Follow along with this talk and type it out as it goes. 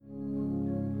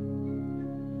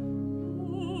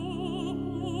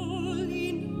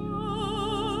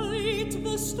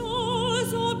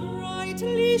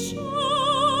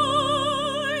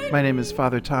My name is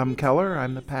Father Tom Keller.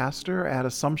 I'm the pastor at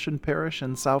Assumption Parish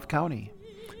in South County.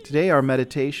 Today our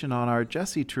meditation on our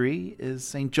Jesse tree is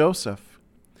St. Joseph.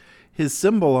 His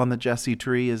symbol on the Jesse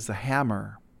tree is the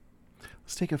hammer.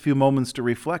 Let's take a few moments to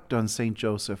reflect on St.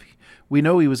 Joseph. We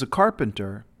know he was a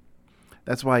carpenter.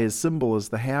 That's why his symbol is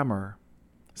the hammer.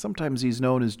 Sometimes he's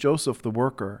known as Joseph the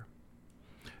worker.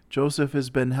 Joseph has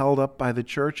been held up by the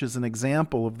church as an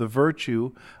example of the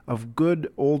virtue of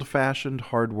good old-fashioned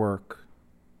hard work.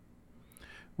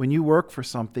 When you work for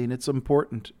something, it's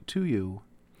important to you.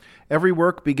 Every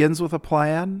work begins with a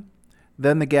plan,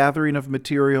 then the gathering of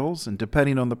materials, and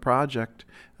depending on the project,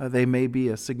 they may be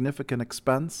a significant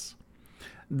expense.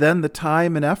 Then the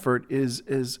time and effort is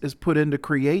put in to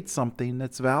create something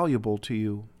that's valuable to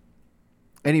you.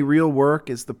 Any real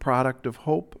work is the product of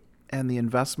hope and the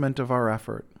investment of our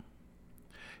effort.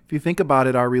 If you think about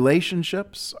it, our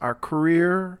relationships, our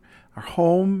career, our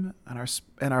home,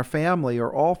 and our family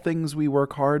are all things we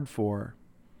work hard for.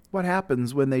 What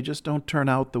happens when they just don't turn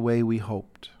out the way we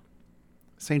hoped?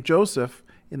 St. Joseph,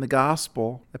 in the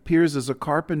Gospel, appears as a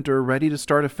carpenter ready to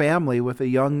start a family with a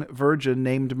young virgin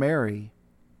named Mary.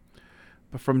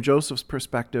 But from Joseph's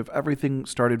perspective, everything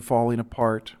started falling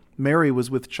apart. Mary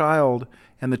was with child,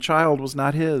 and the child was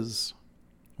not his.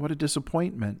 What a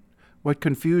disappointment. What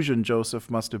confusion Joseph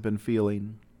must have been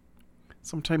feeling.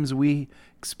 Sometimes we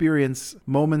experience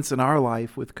moments in our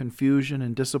life with confusion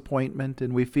and disappointment,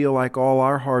 and we feel like all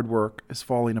our hard work is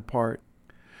falling apart.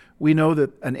 We know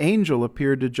that an angel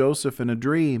appeared to Joseph in a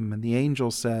dream, and the angel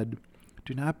said,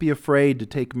 "Do not be afraid to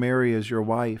take Mary as your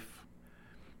wife."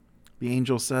 The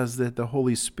angel says that the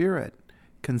Holy Spirit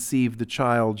conceived the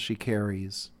child she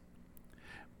carries.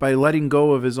 By letting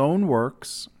go of his own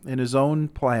works and his own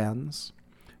plans,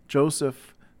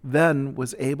 Joseph then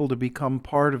was able to become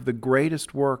part of the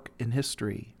greatest work in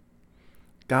history,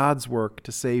 God's work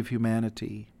to save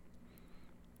humanity.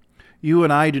 You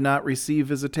and I do not receive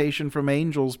visitation from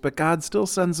angels, but God still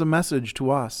sends a message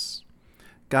to us.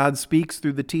 God speaks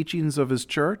through the teachings of His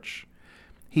church.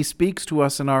 He speaks to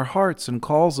us in our hearts and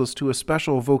calls us to a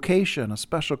special vocation, a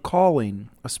special calling,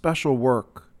 a special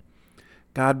work.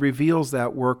 God reveals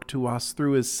that work to us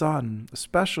through His Son,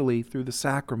 especially through the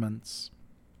sacraments.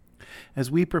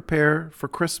 As we prepare for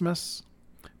Christmas,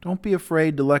 don't be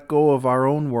afraid to let go of our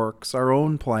own works, our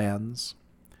own plans,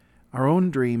 our own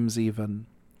dreams even,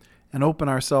 and open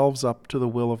ourselves up to the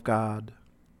will of God.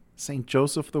 St.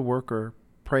 Joseph the worker,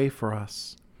 pray for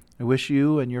us. I wish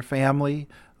you and your family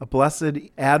a blessed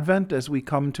Advent as we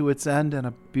come to its end, and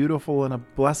a beautiful and a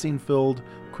blessing-filled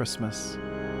Christmas.